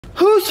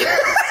Who's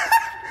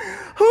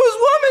whose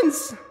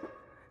woman's?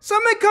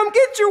 Somebody come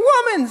get your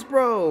woman's,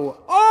 bro.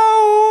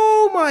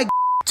 Oh my.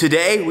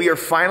 Today we are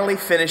finally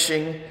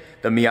finishing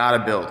the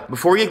Miata build.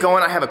 Before we get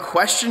going, I have a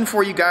question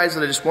for you guys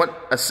that I just want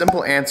a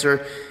simple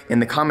answer in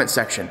the comment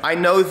section. I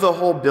know the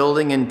whole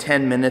building in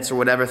 10 minutes or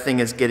whatever thing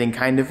is getting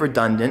kind of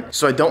redundant,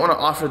 so I don't want to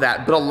offer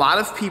that, but a lot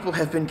of people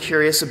have been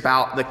curious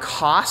about the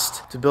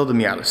cost to build a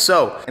Miata.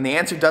 So, and the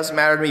answer doesn't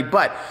matter to me,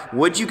 but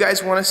would you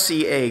guys want to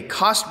see a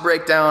cost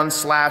breakdown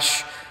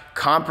slash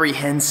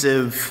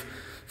comprehensive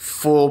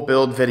full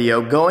build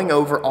video going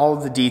over all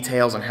of the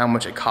details on how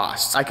much it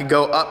costs? I could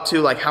go up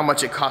to like how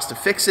much it costs to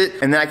fix it,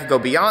 and then I could go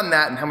beyond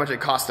that and how much it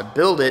costs to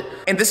build it.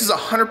 And this is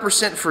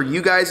 100% for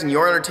you guys and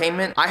your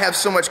entertainment. I have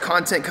so much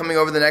content coming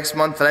over the next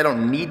month that I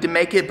don't need to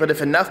make it, but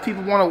if enough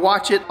people want to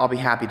watch it, I'll be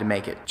happy to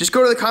make it. Just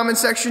go to the comment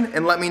section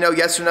and let me know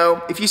yes or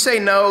no. If you say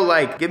no,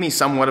 like give me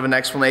somewhat of an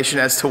explanation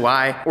as to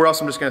why, or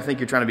else I'm just gonna think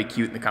you're trying to be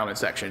cute in the comment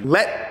section.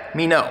 Let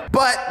me know.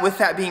 But with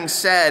that being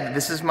said,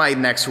 this is my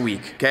next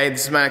week, okay?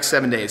 This is my next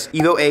 7 days.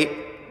 Evo 8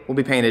 will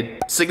be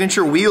painted.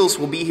 Signature wheels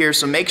will be here,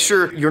 so make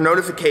sure your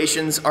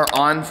notifications are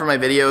on for my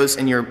videos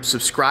and you're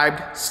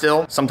subscribed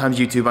still. Sometimes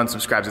YouTube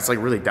unsubscribes, it's like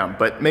really dumb,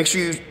 but make sure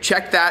you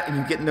check that and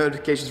you get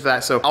notifications for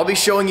that. So I'll be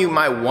showing you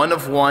my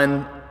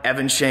one-of-one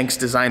Shanks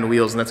designed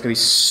wheels, and that's gonna be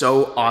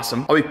so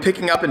awesome. I'll be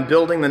picking up and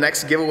building the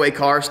next giveaway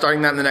car,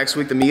 starting that in the next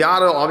week. The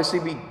Miata will obviously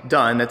be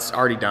done, that's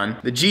already done.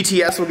 The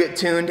GTS will get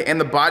tuned, and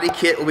the body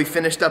kit will be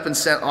finished up and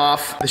sent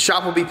off. The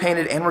shop will be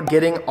painted, and we're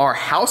getting our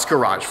house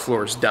garage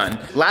floors done.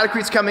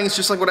 Latticrete's coming, it's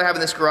just like what I have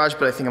in this garage,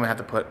 but I think I'm gonna have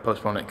to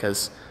postpone it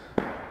because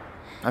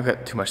I've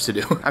got too much to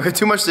do. I've got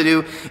too much to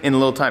do in a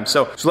little time.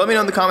 So let me know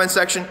in the comment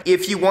section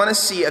if you want to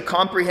see a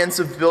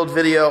comprehensive build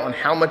video on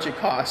how much it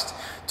costs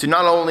to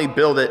not only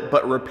build it,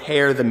 but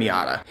repair the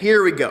Miata.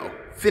 Here we go.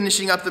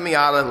 Finishing up the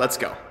Miata, let's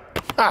go.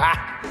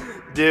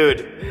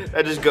 Dude,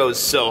 that just goes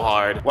so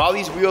hard. While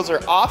these wheels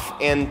are off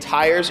and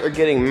tires are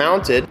getting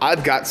mounted,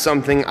 I've got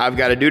something I've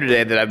got to do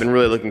today that I've been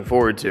really looking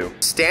forward to.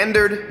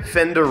 Standard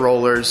fender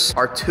rollers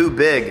are too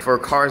big for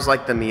cars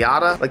like the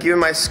Miata. Like even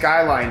my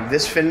Skyline,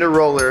 this fender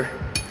roller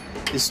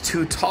is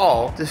too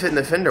tall to fit in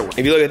the fender.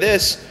 If you look at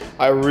this,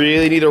 I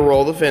really need to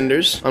roll the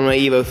fenders on my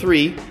Evo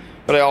 3,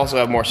 but I also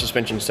have more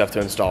suspension stuff to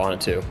install on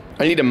it too.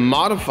 I need to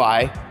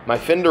modify my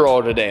fender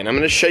roller today, and I'm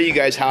gonna show you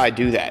guys how I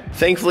do that.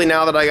 Thankfully,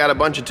 now that I got a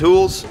bunch of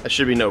tools, that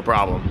should be no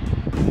problem.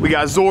 We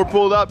got Zor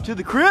pulled up to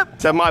the crib.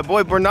 Is that my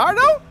boy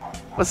Bernardo?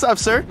 What's up,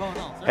 sir?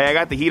 Hey, I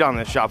got the heat on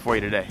this shop for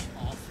you today.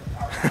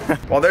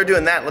 While they're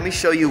doing that, let me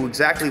show you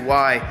exactly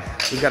why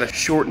we gotta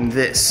shorten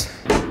this.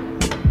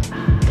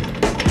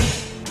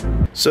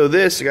 So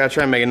this, I gotta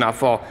try and make it not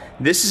fall.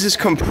 This is as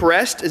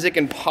compressed as it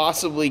can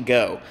possibly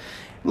go.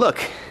 Look,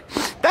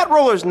 that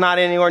roller's not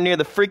anywhere near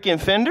the freaking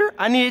fender.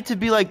 I need it to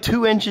be like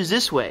 2 inches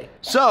this way.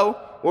 So,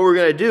 what we're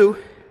gonna do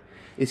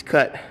is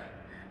cut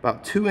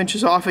about 2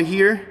 inches off of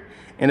here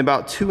and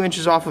about 2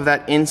 inches off of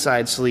that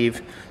inside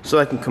sleeve so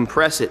I can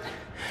compress it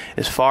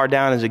as far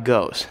down as it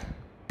goes.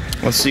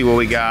 Let's see what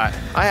we got.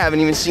 I haven't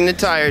even seen the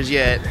tires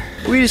yet.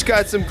 We just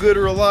got some good,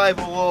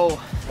 reliable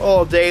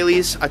old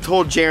dailies. I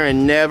told Jaron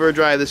never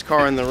drive this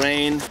car in the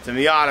rain. It's a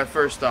Miata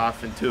first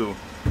off, and two,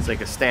 it's like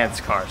a stance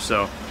car,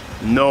 so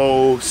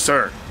no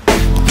sir.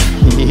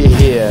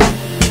 Yeah.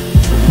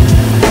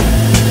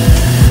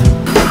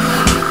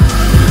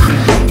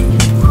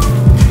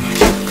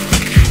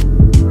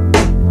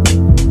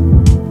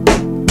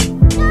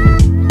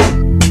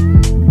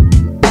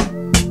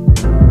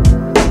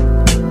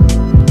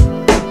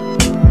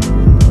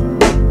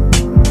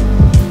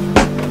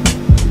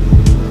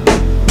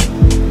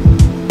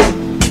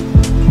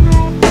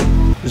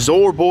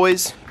 Zor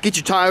boys, get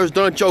your tires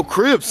done at your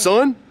crib,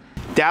 son.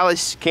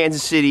 Dallas,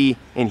 Kansas City,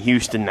 and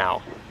Houston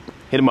now.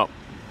 Hit them up.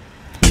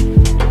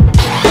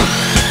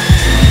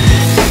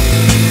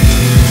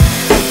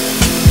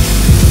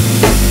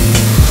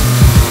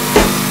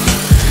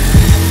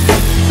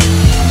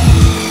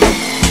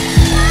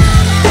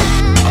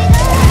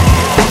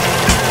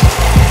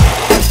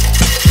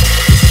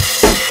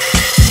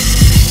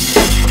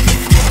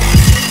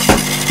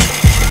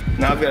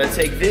 Now I've got to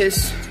take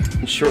this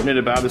and shorten it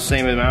about the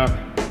same amount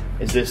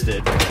as this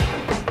did.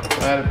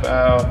 Right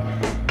about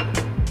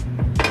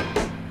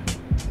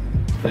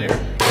there.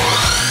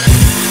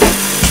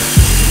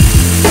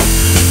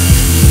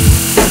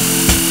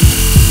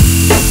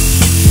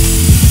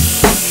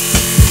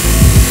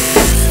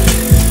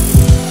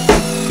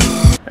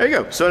 There you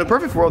go. So in a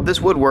perfect world,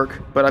 this would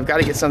work, but I've got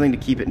to get something to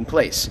keep it in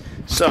place.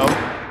 So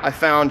I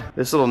found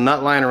this little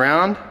nut lying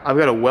around. I've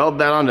got to weld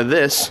that onto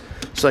this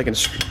so I can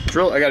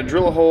drill. I got to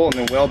drill a hole and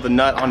then weld the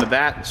nut onto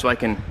that so I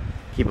can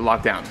keep it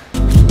locked down.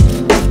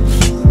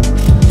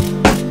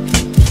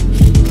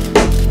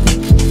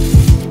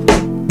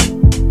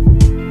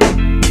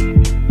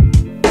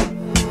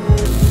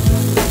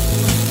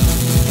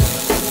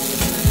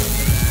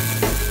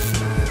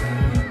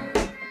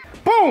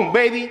 Boom,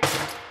 baby.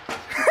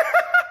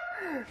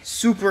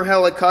 Super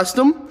hella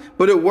custom,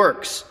 but it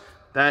works.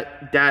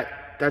 That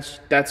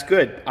that's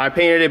good. I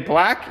painted it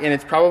black, and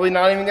it's probably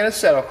not even gonna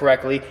settle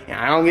correctly, and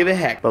I don't give a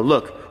heck. But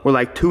look, we're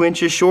like 2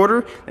 inches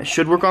shorter. That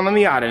should work on the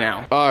Miata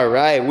now. All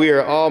right, we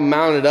are all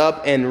mounted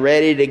up and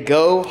ready to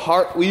go.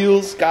 Heart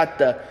wheels, got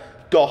the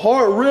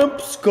heart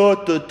rims,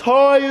 got the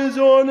tires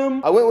on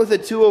them. I went with a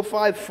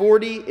 205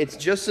 40. It's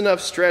just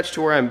enough stretch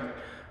to where I'm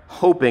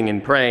hoping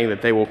and praying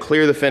that they will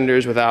clear the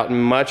fenders without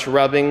much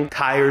rubbing.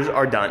 Tires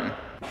are done.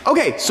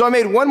 Okay, so I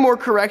made one more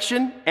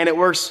correction and it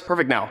works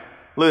perfect now.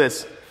 Look at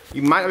this.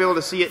 You might not be able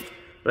to see it,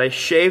 but I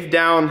shaved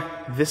down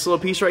this little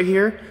piece right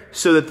here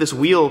so that this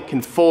wheel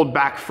can fold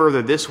back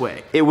further this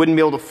way. It wouldn't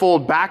be able to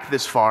fold back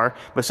this far,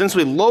 but since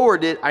we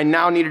lowered it, I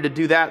now needed to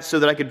do that so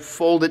that I could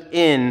fold it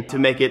in to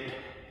make it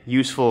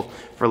useful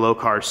for low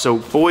cars. So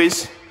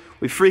boys,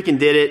 we freaking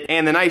did it.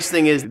 And the nice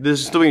thing is this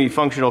is still gonna be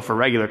functional for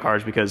regular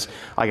cars because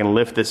I can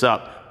lift this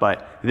up,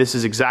 but this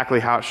is exactly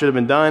how it should have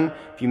been done.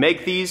 If you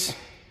make these,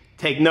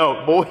 take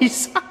note,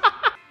 boys.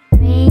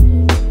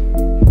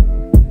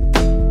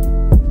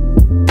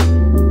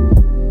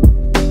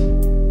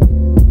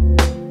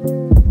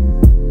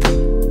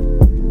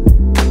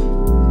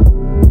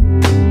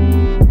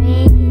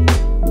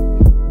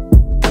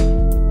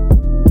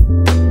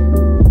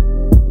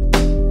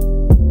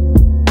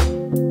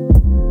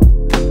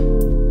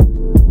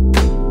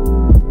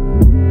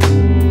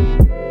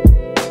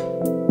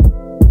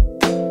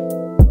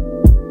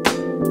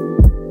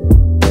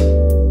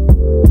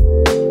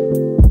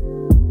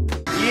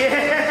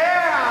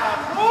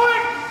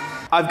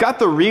 I've got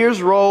the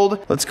rears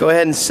rolled. Let's go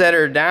ahead and set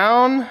her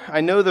down. I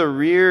know the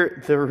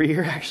rear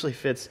actually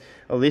fits,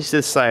 at least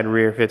this side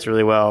rear fits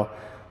really well.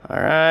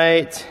 All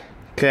right,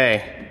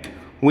 okay.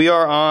 We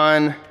are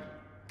on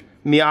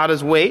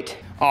Miata's weight.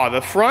 Oh,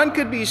 the front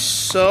could be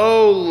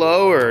so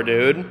lower,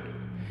 dude.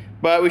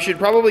 But we should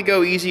probably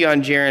go easy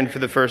on Jaren for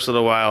the first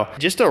little while.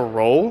 Just a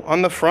roll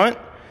on the front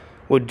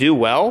would do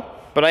well,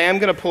 but I am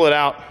gonna pull it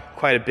out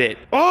quite a bit.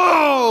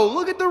 Oh,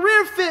 look at the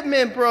rear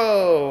fitment,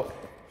 bro.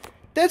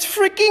 That's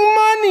freaking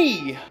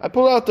money! I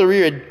pulled out the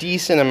rear a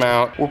decent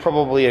amount. We're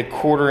probably a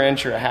 1/4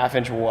 inch or a 1/2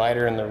 inch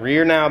wider in the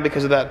rear now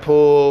because of that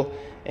pull.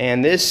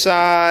 And this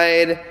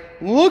side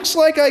looks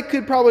like I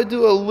could probably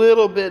do a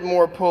little bit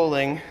more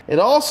pulling. It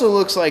also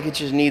looks like it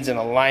just needs an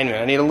alignment.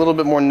 I need a little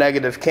bit more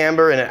negative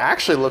camber, and it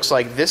actually looks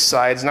like this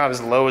side's not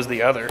as low as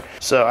the other.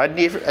 So I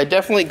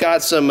definitely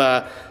got some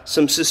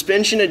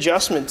suspension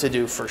adjustment to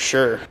do for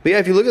sure. But yeah,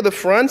 if you look at the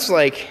fronts,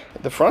 like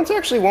the fronts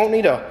actually won't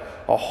need a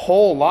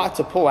whole lot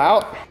to pull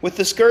out. With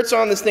the skirts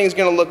on, this thing's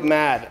gonna look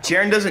mad.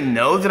 Jaren doesn't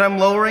know that I'm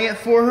lowering it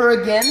for her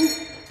again.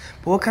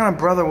 But what kind of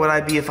brother would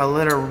I be if I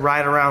let her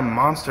ride around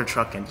monster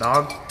trucking,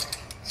 dog?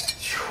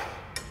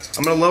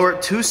 I'm gonna lower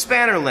it 2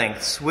 spanner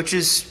lengths, which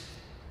is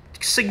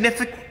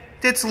significant.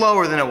 It's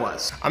lower than it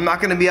was. I'm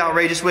not gonna be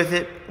outrageous with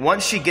it.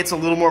 Once she gets a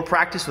little more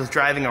practice with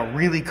driving a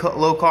really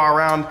low car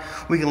around,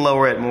 we can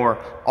lower it more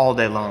all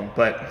day long.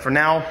 But for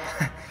now,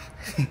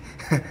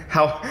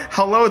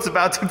 how low it's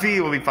about to be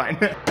will be fine.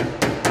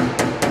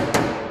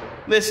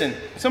 Listen,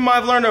 something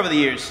I've learned over the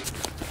years.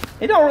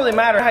 It don't really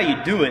matter how you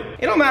do it.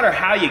 It don't matter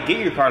how you get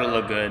your car to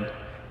look good.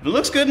 If it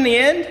looks good in the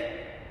end,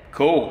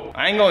 cool.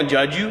 I ain't gonna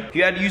judge you. If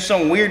you had to use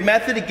some weird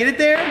method to get it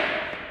there,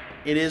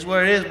 it is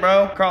what it is,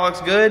 bro. Car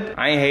looks good.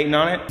 I ain't hating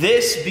on it.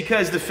 This,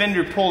 because the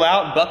fender pulled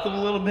out, buckled a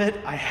little bit,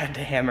 I had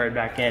to hammer it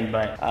back in.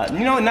 But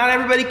you know, not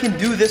everybody can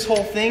do this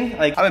whole thing.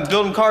 Like, I've been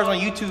building cars on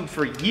YouTube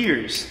for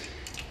years.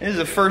 This is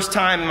the first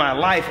time in my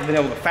life I've been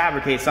able to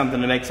fabricate something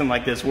to make something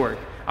like this work.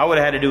 I would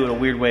have had to do it a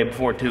weird way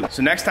before too.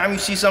 So next time you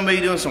see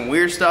somebody doing some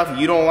weird stuff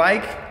you don't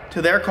like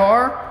to their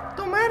car,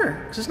 don't matter,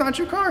 because it's not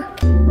your car.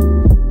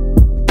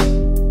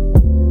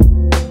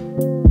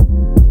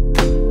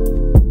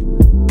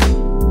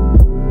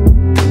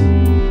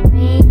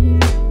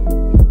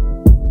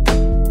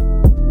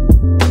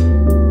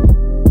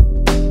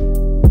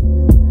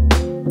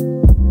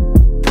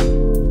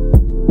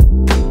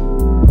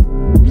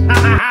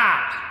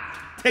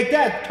 Take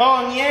that,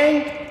 Tong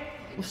Yang.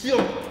 Let's see.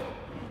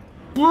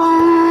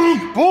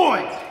 Boy!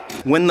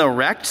 When the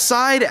wrecked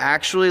side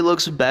actually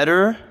looks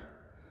better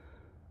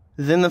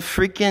than the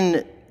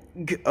freaking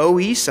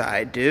OE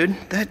side, dude.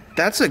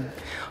 That's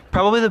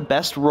probably the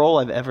best roll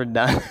I've ever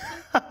done.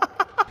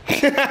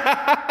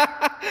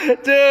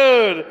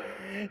 Dude,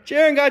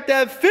 Jaren got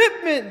that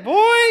fitment,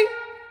 boy.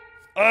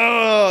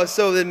 Oh,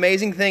 so the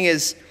amazing thing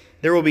is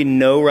there will be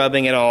no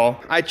rubbing at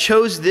all. I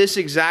chose this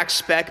exact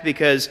spec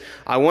because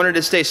I wanted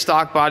to stay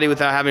stock body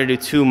without having to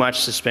do too much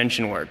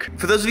suspension work.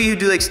 For those of you who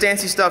do like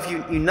stancy stuff,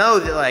 you know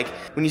that like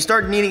when you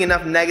start needing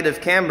enough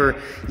negative camber,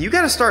 you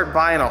gotta start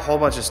buying a whole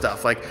bunch of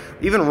stuff. Like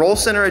even roll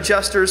center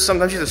adjusters,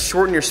 sometimes you have to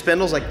shorten your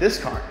spindles like this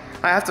car.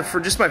 I have to, for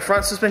just my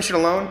front suspension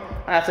alone,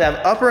 I have to have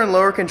upper and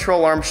lower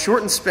control arms,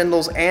 shortened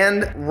spindles,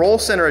 and roll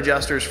center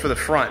adjusters for the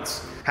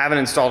fronts. Haven't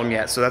installed them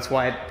yet, so that's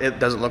why it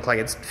doesn't look like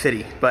it's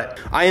fitty. But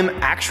I am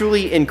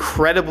actually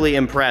incredibly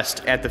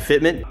impressed at the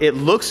fitment. It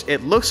looks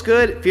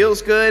good, it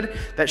feels good.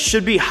 That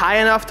should be high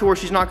enough to where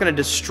she's not gonna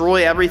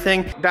destroy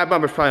everything. That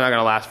bumper's probably not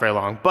gonna last very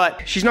long,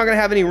 but she's not gonna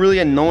have any really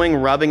annoying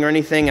rubbing or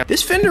anything.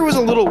 This fender was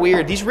a little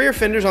weird. These rear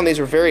fenders on these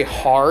are very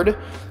hard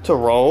to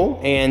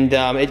roll, and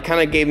it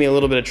kind of gave me a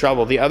little bit of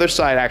trouble. The other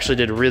side actually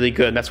did really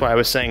good. That's why I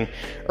was saying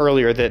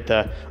earlier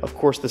that, of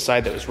course, the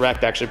side that was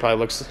wrecked actually probably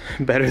looks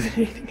better than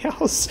anything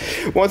else.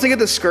 Once I get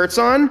the skirts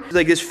on,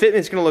 like this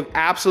fitment's gonna look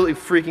absolutely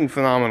freaking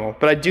phenomenal.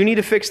 But I do need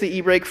to fix the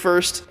e-brake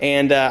first,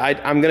 and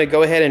I'm gonna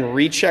go ahead and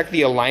recheck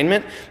the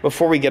alignment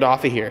before we get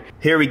off of here.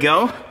 Here we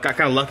go. Got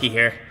kind of lucky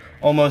here.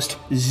 Almost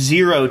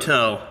zero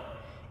toe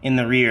in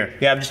the rear.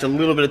 You have just a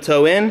little bit of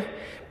toe in,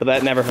 but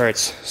that never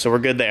hurts, so we're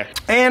good there.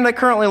 And I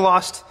currently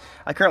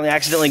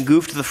accidentally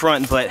goofed the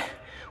front, but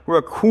we're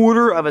a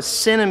 1/4 of a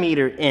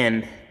centimeter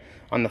in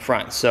on the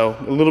front. So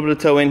a little bit of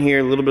toe in here,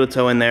 a little bit of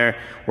toe in there,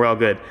 we're all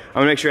good. I'm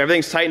gonna make sure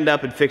everything's tightened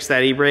up and fix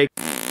that e-brake.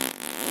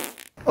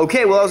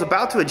 Okay, well, I was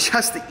about to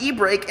adjust the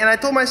e-brake and I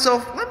told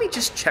myself, let me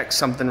just check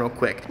something real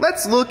quick.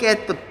 Let's look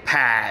at the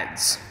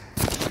pads.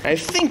 I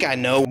think I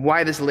know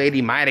why this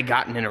lady might have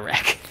gotten in a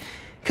wreck.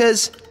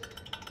 Because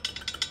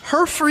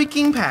her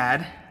freaking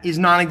pad is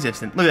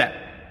non-existent. Look at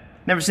that.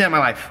 Never seen that in my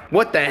life.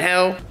 What the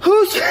hell?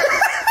 Who's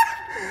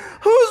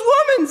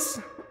woman's?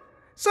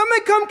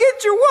 Somebody come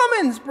get your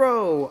woman's,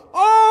 bro.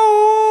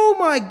 Oh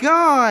my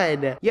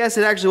God. Yes,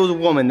 it actually was a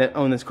woman that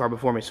owned this car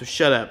before me, so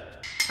shut up.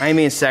 I ain't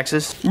being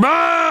sexist.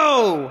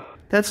 Bro!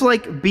 That's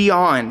like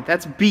beyond.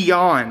 That's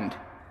beyond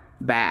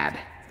bad.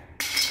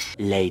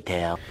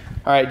 Later.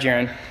 All right,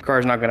 Jaren.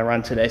 Car's not gonna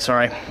run today,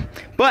 sorry.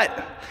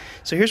 But,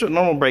 so here's what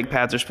normal brake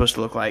pads are supposed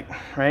to look like,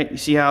 right? You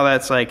see how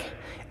that's like,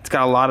 it's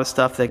got a lot of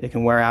stuff that it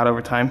can wear out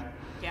over time?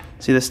 Yeah.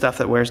 See this stuff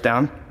that wears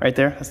down right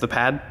there? That's the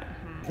pad.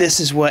 Mm-hmm. This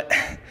is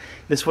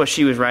what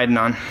she was riding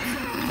on.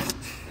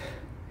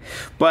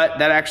 But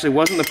that actually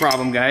wasn't the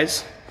problem,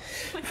 guys.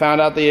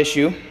 Found out the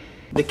issue.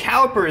 The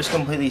caliper is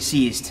completely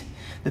seized.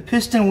 The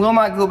piston will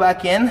not go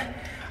back in.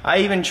 I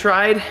even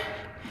tried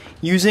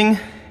using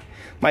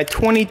my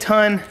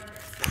 20-ton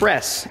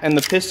press and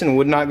the piston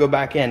would not go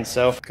back in.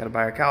 So gotta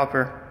buy our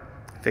caliper,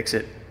 fix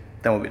it,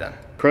 then we'll be done.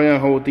 Currently on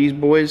hold with these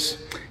boys.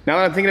 Now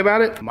that I'm thinking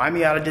about it, my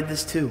Miata did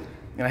this too.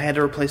 And I had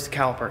to replace the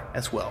caliper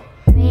as well.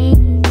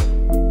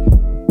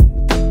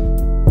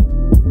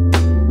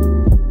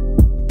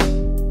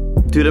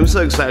 Dude, I'm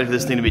so excited for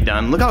this thing to be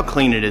done. Look how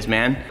clean it is,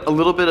 man. A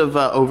little bit of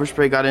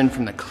overspray got in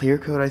from the clear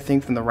coat, I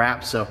think, from the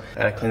wrap, so I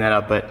gotta clean that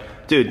up. But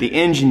dude, the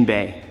engine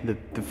bay, the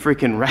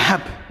freaking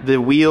wrap,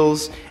 the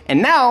wheels, and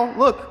now,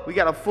 look, we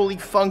got a fully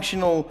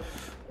functional,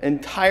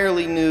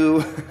 entirely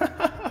new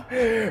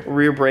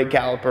rear brake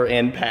caliper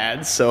and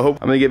pads. So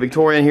I'm gonna get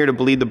Victoria in here to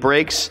bleed the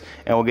brakes,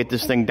 and we'll get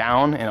this thing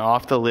down and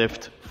off the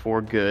lift for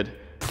good.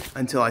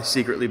 Until I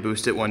secretly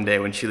boost it one day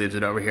when she leaves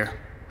it over here.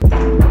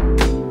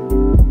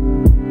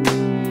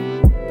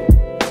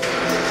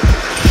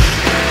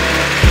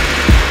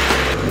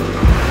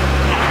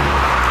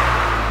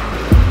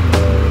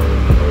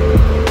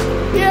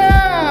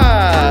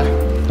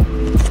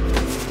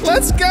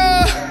 Let's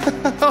go!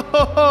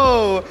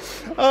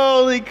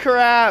 Holy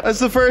crap. That's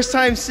the first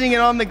time seeing it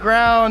on the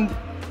ground.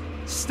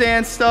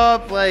 Stanced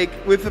up, like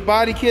with the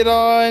body kit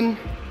on.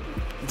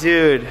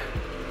 Dude,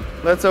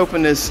 let's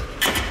open this.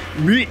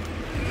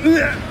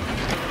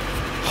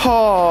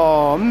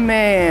 Oh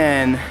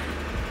man.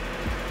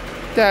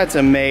 That's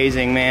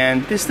amazing,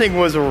 man. This thing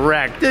was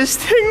wrecked. This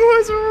thing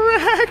was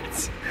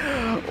wrecked.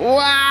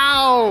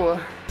 Wow.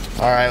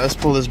 All right, let's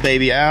pull this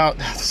baby out.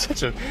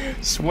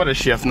 What a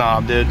shift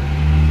knob, dude.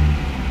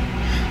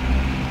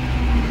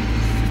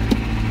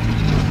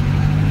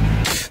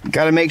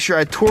 Gotta make sure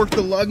I torque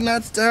the lug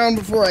nuts down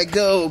before I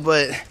go,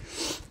 but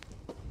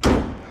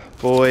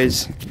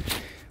boys,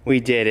 we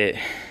did it.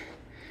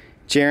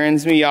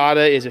 Jaren's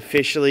Miata is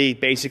officially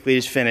basically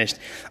just finished.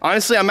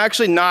 Honestly, I'm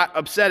actually not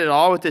upset at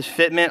all with this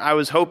fitment. I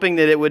was hoping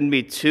that it wouldn't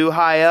be too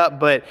high up,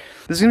 but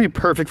this is gonna be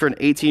perfect for an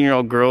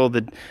 18-year-old girl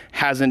that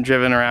hasn't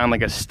driven around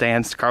like a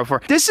stanced car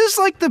before. This is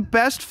like the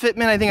best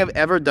fitment I think I've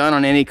ever done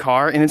on any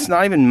car, and it's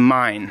not even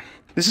mine.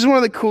 This is one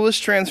of the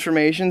coolest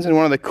transformations and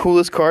one of the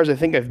coolest cars I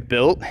think I've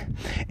built,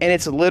 and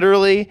it's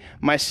literally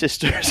my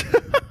sister's.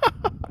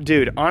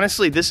 Dude,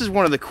 honestly, this is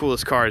one of the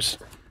coolest cars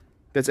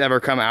that's ever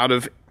come out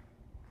of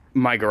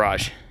my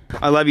garage.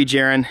 I love you,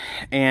 Jaren,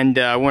 and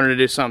I wanted to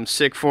do something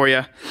sick for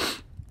you.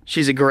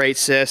 She's a great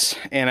sis,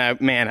 and I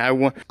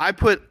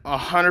put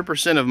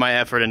 100% of my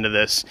effort into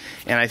this,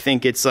 and I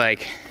think it's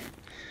like,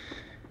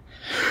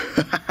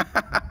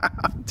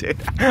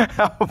 dude,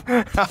 how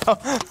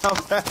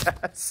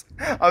badass.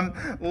 I'm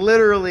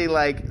literally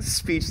like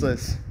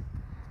speechless.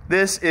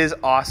 This is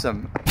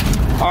awesome.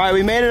 All right,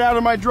 we made it out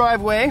of my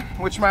driveway,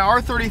 which my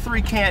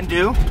R33 can't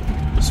do,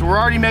 so we're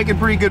already making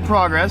pretty good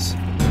progress.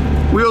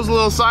 Wheels a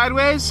little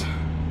sideways.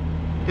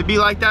 It'd be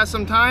like that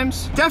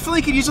sometimes.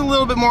 Definitely could use a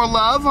little bit more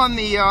love on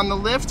the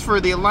lift for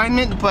the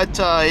alignment, but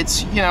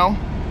it's, you know,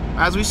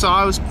 as we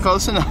saw, it was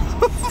close enough.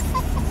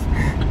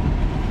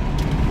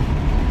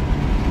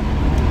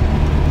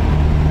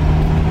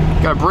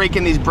 Gotta break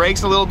in these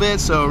brakes a little bit,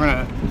 so we're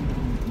gonna,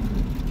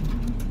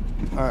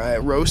 all right,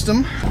 roast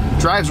them.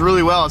 Drives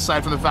really well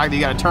aside from the fact that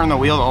you gotta turn the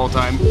wheel the whole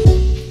time.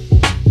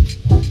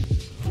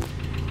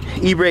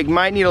 E-brake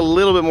might need a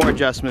little bit more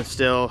adjustment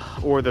still,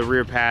 or the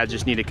rear pads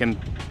just need to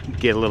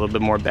get a little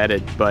bit more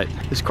bedded, but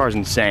this car's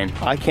insane.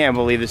 I can't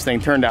believe this thing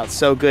turned out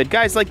so good.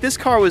 Guys, like, this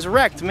car was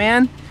wrecked,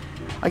 man.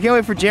 I can't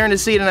wait for Jaren to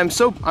see it, and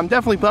I'm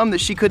definitely bummed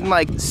that she couldn't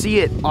like see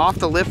it off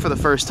the lift for the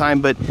first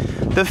time, but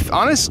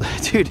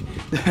dude,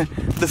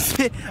 the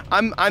fit,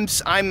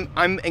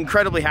 I'm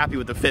incredibly happy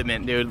with the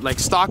fitment, dude. Like,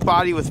 stock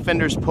body with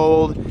fenders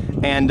pulled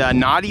and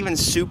not even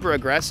super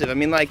aggressive. I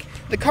mean, like,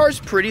 the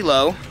car's pretty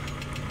low.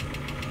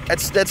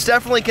 That's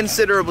definitely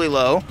considerably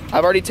low.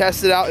 I've already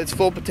tested out its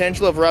full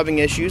potential of rubbing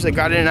issues. I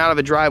got in and out of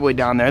a driveway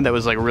down there that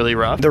was like really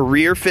rough. The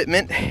rear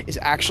fitment is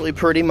actually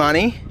pretty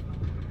money.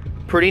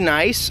 Pretty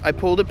nice. I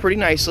pulled it pretty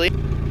nicely.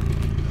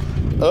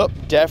 Oh,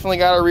 definitely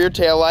got a rear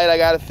tail light I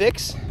gotta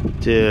fix.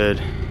 Dude,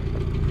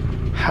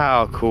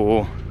 how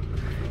cool.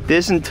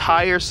 This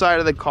entire side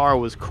of the car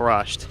was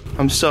crushed.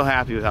 I'm so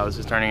happy with how this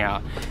is turning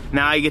out.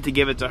 Now I get to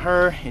give it to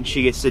her and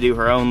she gets to do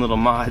her own little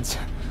mods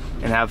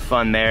and have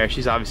fun there.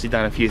 She's obviously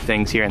done a few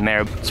things here and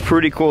there. It's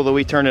pretty cool that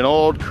we turned an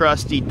old,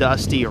 crusty,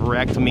 dusty,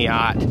 wrecked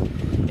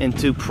Miata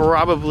into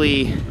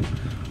probably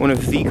one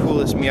of the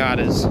coolest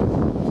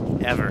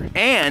Miatas ever.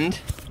 And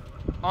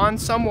on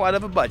somewhat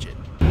of a budget.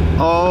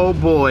 Oh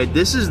boy,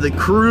 this is the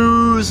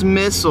cruise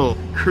missile.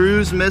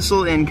 Cruise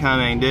missile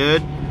incoming,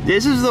 dude.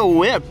 This is the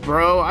whip,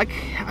 bro. I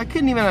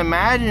couldn't even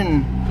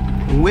imagine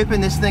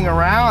whipping this thing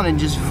around and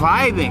just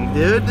vibing,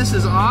 dude. This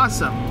is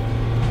awesome.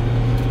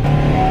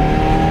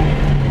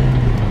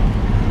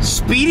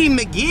 Speedy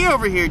McGee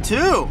over here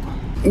too.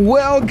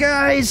 Well,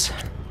 guys,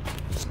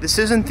 this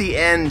isn't the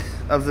end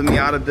of the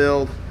Miata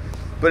build,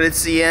 but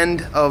it's the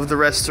end of the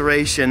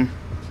restoration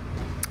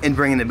and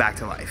bringing it back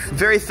to life.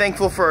 Very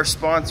thankful for our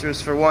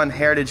sponsors. For one,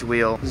 Heritage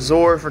Wheel,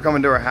 Zor for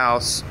coming to our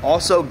house.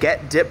 Also,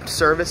 Get Dipped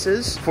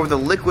Services for the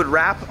liquid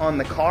wrap on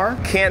the car.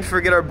 Can't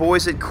forget our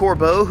boys at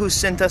Corbeau who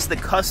sent us the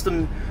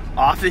custom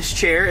office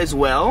chair as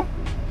well.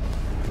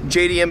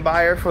 JDM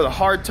Buyer for the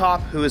hardtop,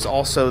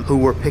 who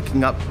we're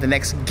picking up the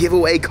next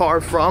giveaway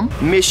car from.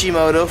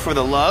 Mishimoto for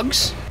the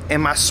lugs.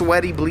 And my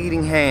sweaty,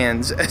 bleeding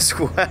hands as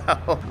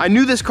well. I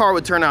knew this car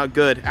would turn out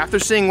good. After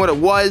seeing what it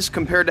was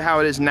compared to how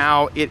it is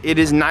now, it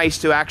is nice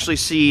to actually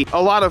see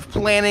a lot of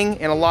planning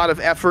and a lot of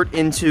effort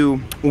into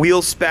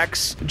wheel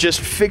specs, just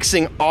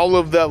fixing all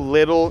of the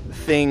little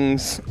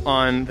things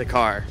on the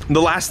car.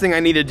 The last thing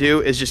I need to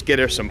do is just get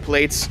her some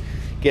plates,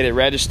 get it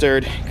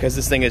registered, because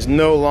this thing is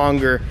no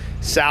longer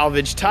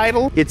salvage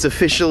title. It's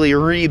officially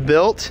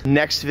rebuilt.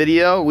 Next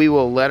video, we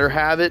will let her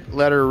have it,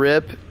 let her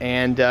rip,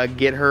 and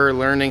get her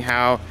learning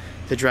how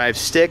to drive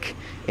stick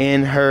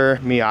in her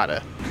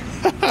Miata.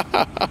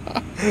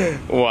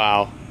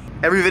 Wow.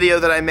 Every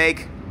video that I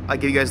make, I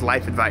give you guys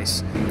life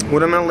advice.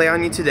 What I'm gonna lay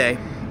on you today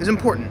is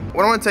important.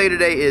 What I wanna tell you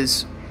today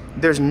is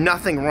there's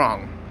nothing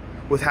wrong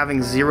with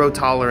having zero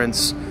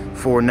tolerance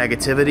for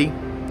negativity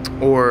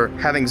or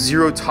having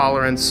zero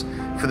tolerance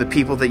for the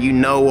people that you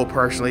know will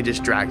personally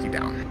just drag you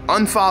down.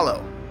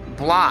 Unfollow,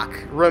 block,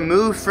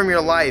 remove from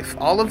your life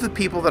all of the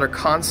people that are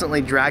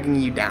constantly dragging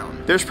you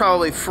down. There's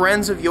probably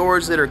friends of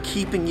yours that are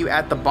keeping you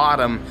at the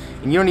bottom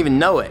and you don't even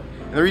know it.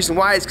 And the reason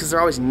why is because they're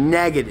always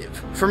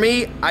negative. For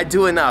me, I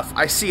do enough,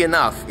 I see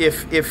enough.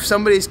 If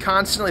somebody's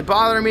constantly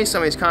bothering me,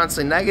 somebody's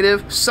constantly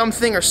negative,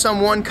 something or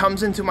someone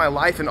comes into my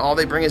life and all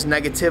they bring is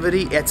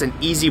negativity, it's an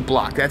easy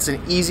block. That's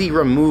an easy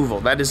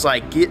removal. That is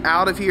like, get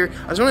out of here.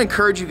 I just want to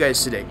encourage you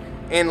guys today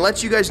and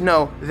let you guys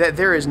know that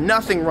there is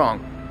nothing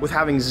wrong with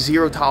having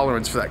zero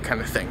tolerance for that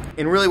kind of thing.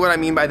 And really what I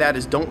mean by that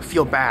is don't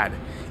feel bad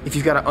if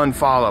you've got to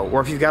unfollow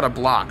or if you've got to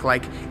block.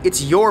 Like,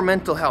 it's your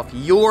mental health.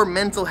 Your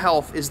mental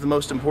health is the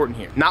most important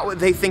here. Not what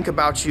they think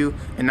about you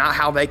and not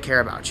how they care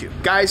about you.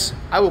 Guys,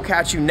 I will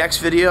catch you next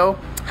video.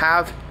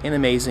 Have an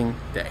amazing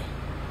day.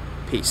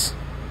 Peace.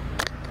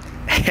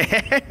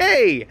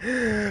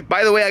 Hey!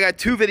 By the way, I got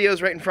 2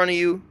 videos right in front of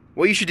you.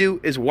 What you should do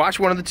is watch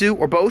one of the 2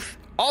 or both.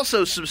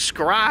 Also,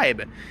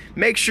 subscribe.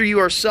 Make sure you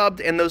are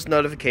subbed and those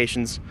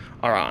notifications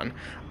are on.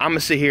 I'm gonna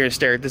sit here and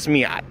stare at this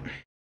Miata.